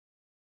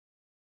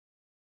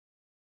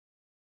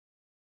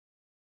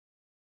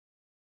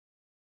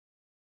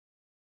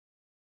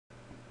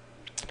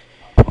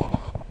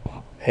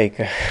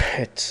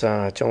It's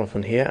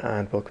Jonathan here,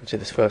 and welcome to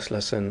this first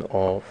lesson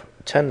of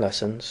 10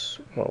 lessons.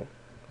 Well,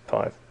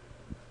 five,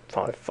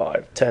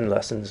 10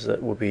 lessons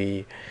that will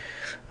be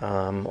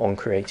on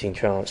creating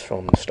trance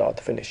from start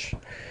to finish.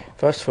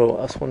 First of all,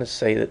 I just want to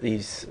say that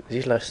these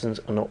lessons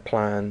are not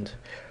planned.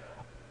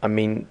 I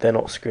mean, they're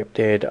not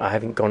scripted. I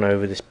haven't gone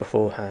over this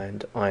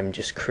beforehand. I'm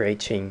just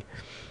creating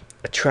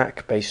a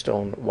track based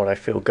on what I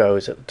feel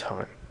goes at the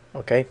time.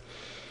 Okay,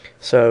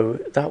 so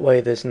that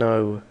way there's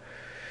no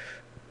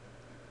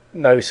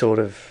sort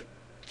of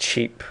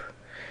cheap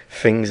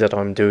things that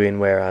I'm doing,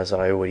 whereas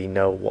I already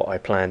know what I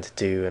plan to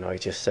do and I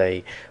just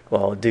say,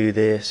 well, I'll do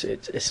this.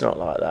 It's not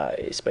like that.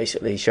 It's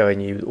basically showing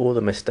you all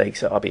the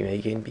mistakes that I'll be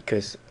making,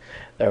 because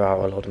there are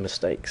a lot of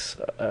mistakes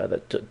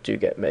that do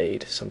get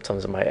made.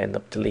 Sometimes I might end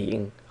up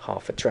deleting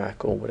half a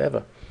track or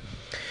whatever.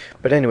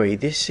 But anyway,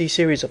 these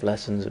series of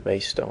lessons are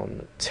based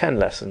on 10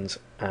 lessons,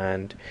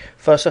 and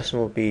first lesson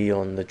will be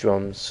on the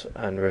drums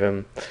and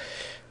rhythm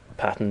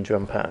pattern,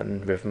 drum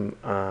pattern, rhythm,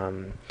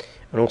 and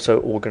also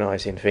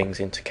organising things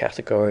into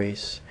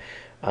categories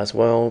as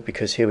well,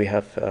 because here we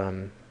have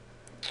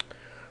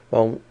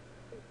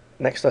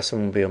next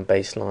lesson will be on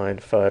bass line,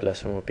 third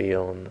lesson will be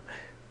on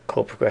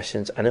chord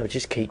progressions, and it will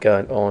just keep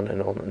going on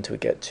and on until we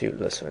get to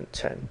lesson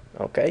 10.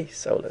 Okay,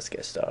 so let's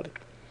get started.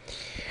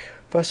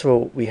 First of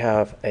all, we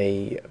have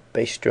a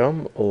bass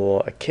drum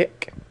or a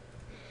kick.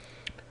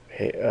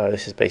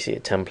 This is basically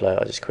a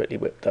template I just quickly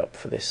whipped up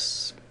for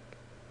this.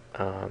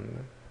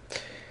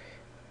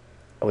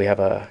 We have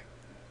a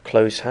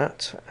closed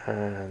hat,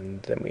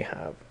 and then we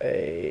have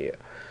a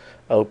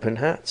open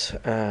hat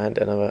and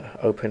another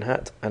open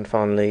hat, and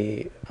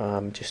finally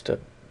just a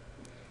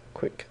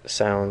quick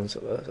sound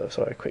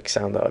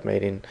that I've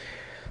made in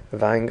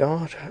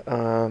Vanguard,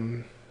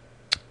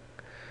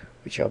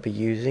 which I'll be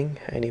using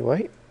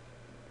anyway.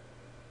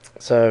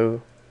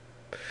 So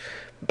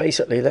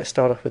basically, let's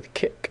start off with the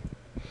kick.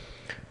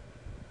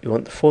 You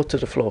want the 4 to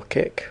the floor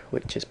kick,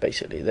 which is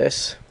basically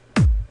this.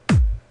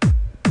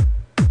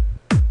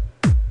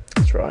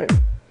 That's right.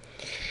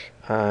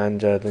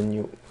 And then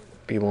you'll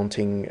be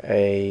wanting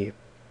a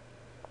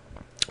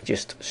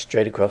just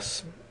straight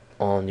across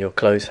on your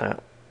closed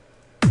hat,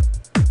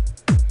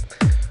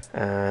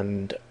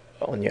 and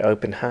on your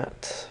open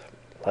hat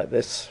like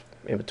this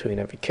in between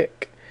every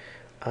kick.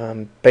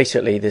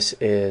 Basically, this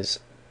is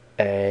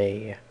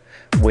a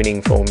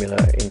winning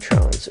formula in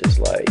trance. It's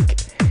like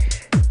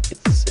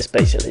it's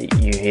basically,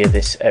 you hear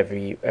this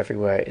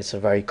everywhere. It's a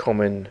very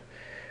common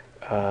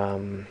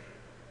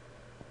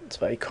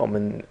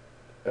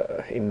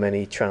in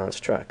many trance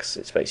tracks.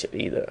 It's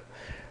basically the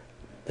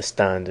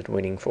standard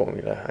winning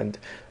formula, and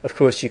of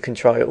course you can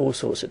try all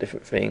sorts of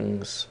different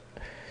things,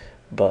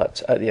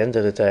 but at the end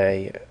of the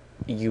day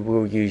you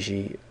will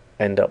usually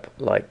end up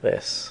like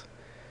this.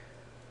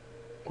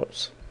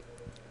 Whoops.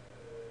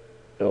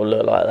 It will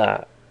look like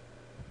that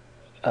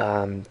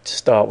to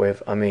start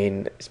with. I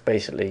mean, it's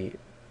basically,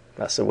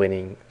 that's a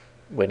winning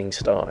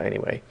start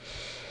anyway.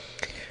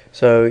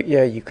 So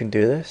yeah, you can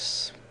do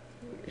this,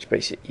 which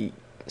basically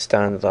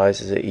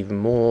standardizes it even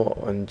more,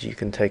 and you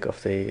can take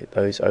off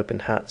those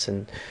open hats,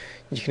 and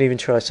you can even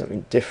try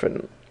something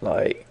different,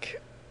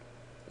 like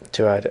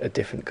to add a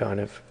different kind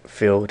of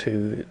feel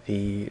to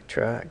the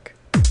track.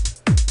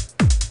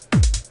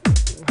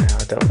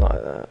 I don't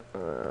like that.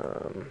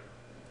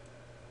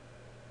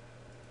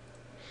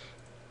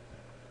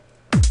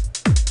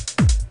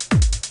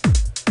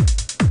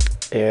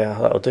 Yeah,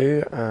 that'll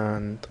do,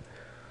 and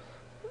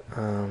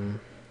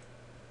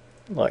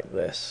like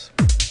this.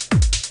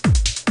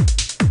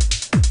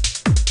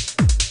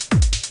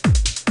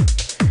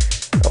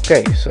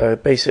 Okay, so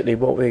basically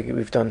what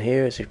we've done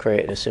here is we've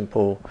created a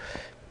simple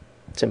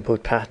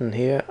pattern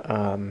here.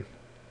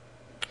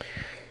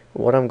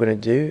 What I'm going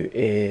to do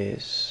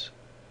is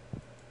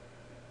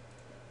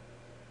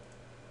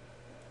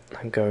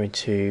I'm going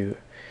to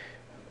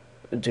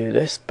do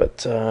this,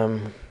 but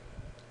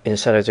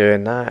instead of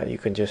doing that, you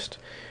can just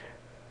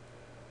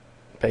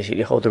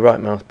basically hold the right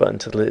mouse button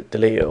to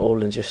delete it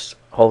all, and just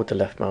hold the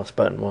left mouse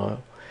button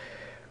while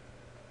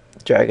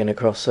dragging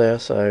across there.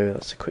 So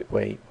that's a quick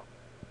way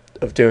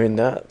of doing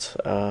that.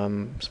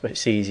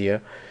 It's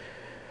easier,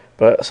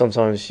 but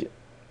sometimes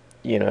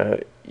you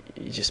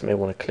just may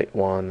want to click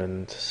one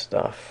and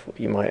stuff.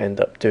 You might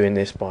end up doing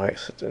this by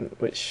accident,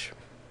 which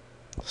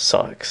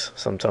sucks.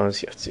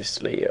 Sometimes you have to just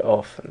delete it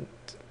off and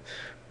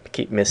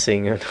keep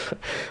missing, and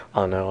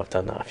I know I've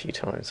done that a few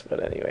times,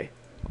 but anyway.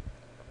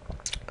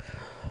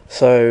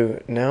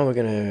 So now we're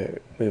going to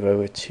move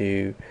over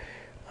to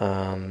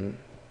the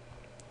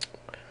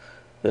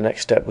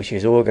next step, which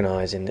is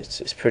organising.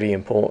 It's pretty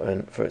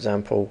important. For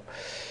example,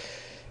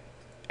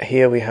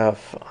 here we have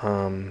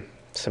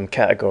some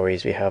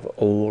categories. We have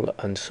all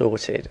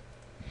unsorted.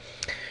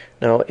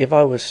 Now, if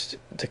I was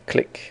to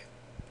click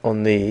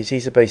on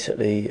these are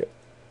basically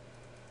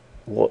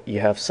what you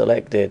have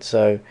selected.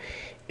 So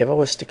if I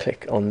was to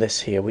click on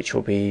this here, which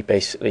will be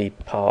basically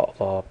part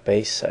of our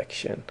bass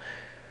section,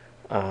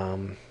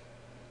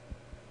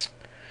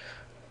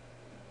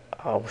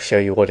 I'll show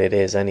you what it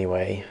is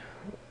anyway.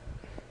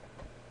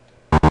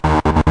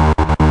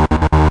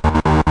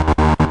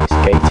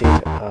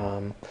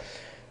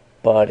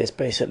 but it's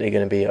basically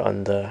going to be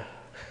under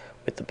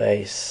with the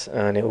bass,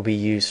 and it will be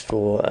used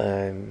for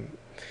an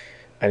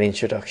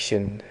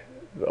introduction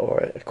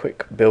or a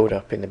quick build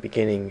up in the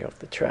beginning of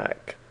the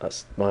track.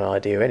 That's my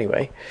idea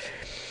anyway.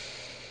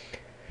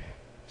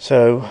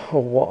 So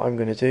what I'm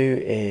going to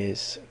do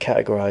is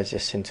categorize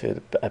this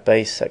into a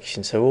bass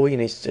section. So all you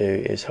need to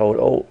do is hold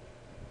Alt,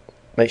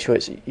 make sure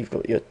you've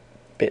got your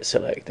bit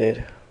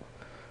selected.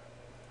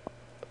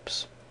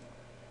 Oops.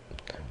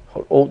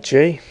 Hold Alt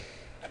G,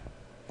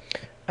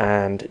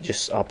 and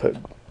I'll put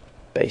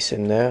bass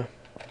in there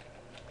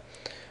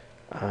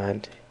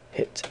and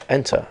hit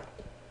enter,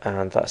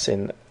 and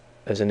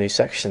there's a new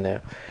section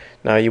there.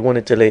 Now you want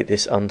to delete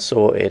this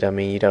unsorted. I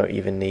mean, you don't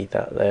even need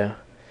that there,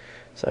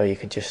 so you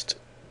can just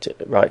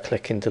right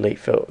click and delete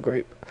filter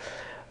group,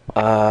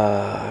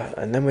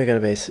 and then we're going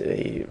to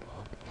basically,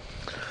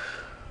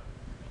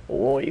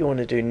 what you want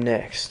to do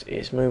next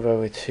is move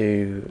over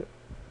to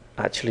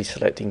actually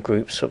selecting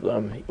groups of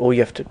them. All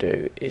you have to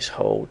do is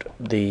hold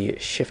the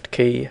shift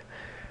key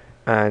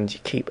and you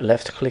keep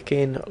left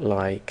clicking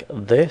like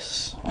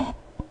this.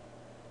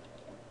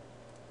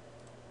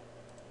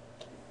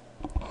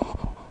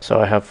 So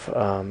I have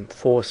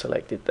 4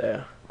 selected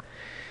there,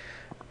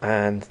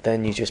 and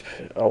then you just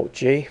put Alt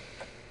G.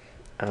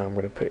 I'm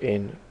going to put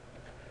in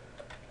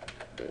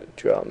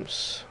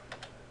drums,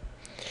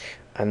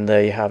 and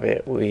there you have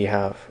it. We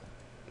have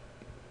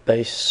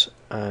bass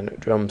and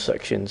drum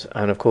sections,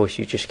 and of course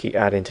you just keep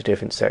adding to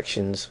different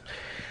sections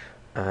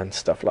and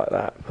stuff like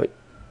that. But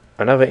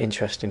another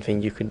interesting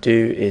thing you can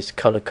do is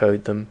color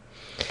code them.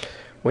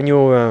 When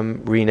you're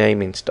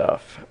renaming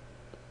stuff,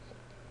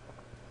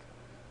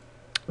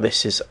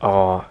 this is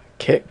our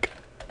kick.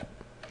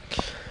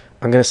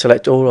 I'm going to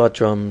select all our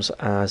drums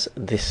as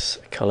this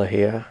color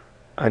here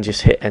and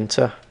just hit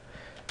enter,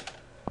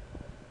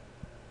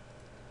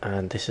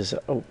 and this is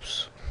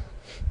oops,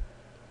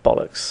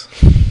 bollocks.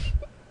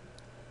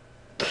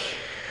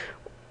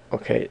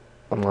 Okay,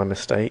 my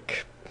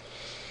mistake.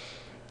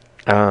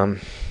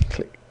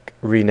 Click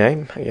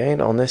rename again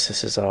on this.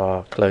 This is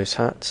our close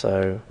hat,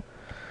 so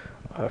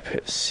I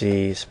put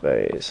C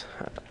space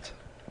hat.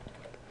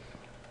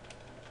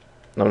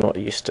 I'm not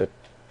used to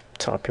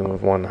typing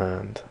with one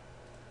hand.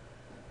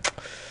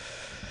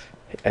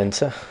 Hit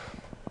enter.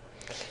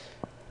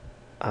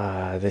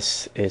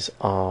 This is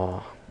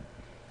our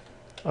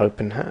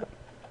open hat.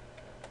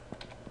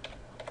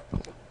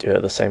 Do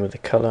it the same with the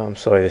color. I'm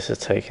sorry this is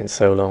taking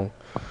so long.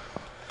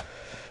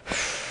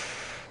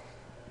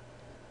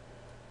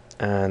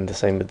 And the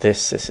same with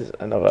this. This is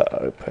another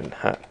open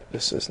hat.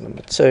 This is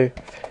number 2.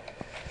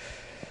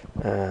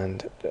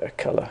 And the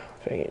color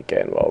thing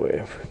again while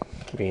we're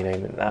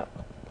renaming that.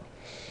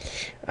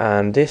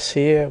 And this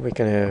here, we're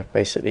going to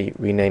basically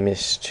rename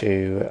this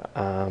to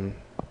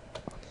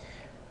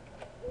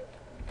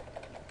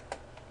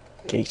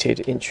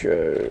gated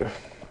intro,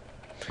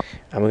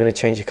 and we're going to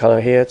change the color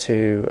here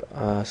to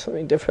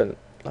something different,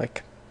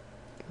 like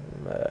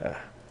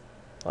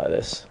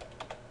this.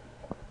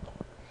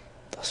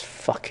 That's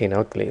fucking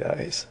ugly,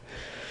 that is.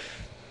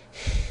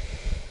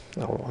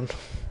 Hold on,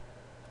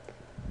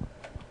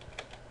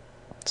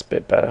 it's a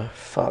bit better.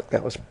 Fuck,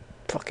 that was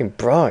fucking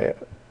bright.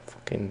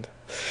 Fucking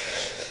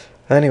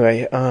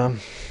anyway,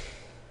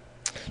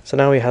 so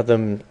now we have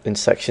them in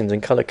sections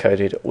and color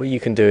coded. What you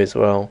can do as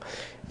well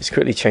is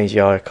quickly change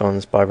the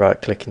icons by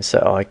right clicking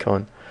set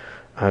icon,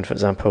 and for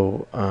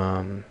example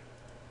we're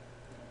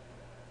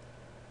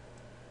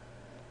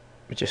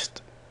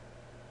just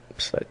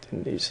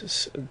selecting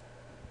these.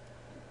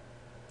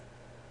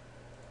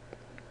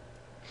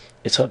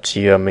 It's up to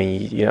you. I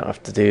mean, you don't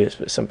have to do this,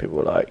 but some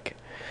people like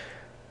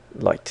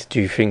to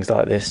do things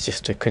like this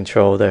just to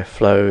control their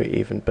flow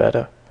even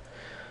better.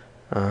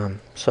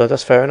 So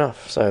that's fair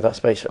enough. So that's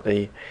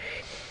basically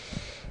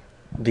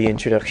the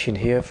introduction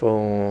here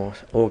for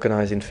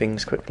organising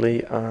things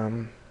quickly,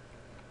 and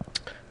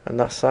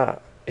that's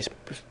that.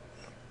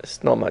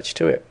 It's not much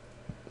to it.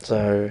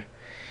 So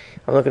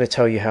I'm not going to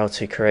tell you how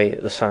to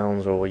create the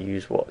sounds or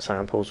use what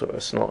samples, or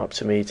it's not up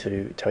to me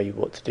to tell you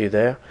what to do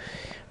there,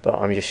 but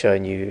I'm just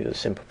showing you the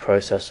simple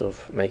process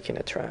of making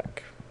a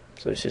track.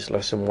 So this is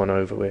lesson 1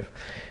 over with,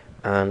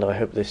 and I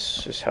hope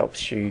this just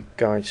helps you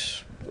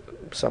guys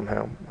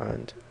somehow,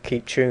 and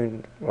keep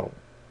tuned. Well,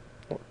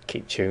 not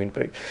keep tuned,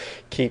 but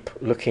keep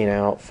looking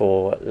out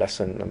for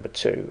lesson number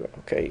 2.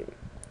 Okay,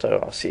 so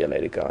I'll see you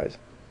later, guys.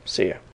 See ya.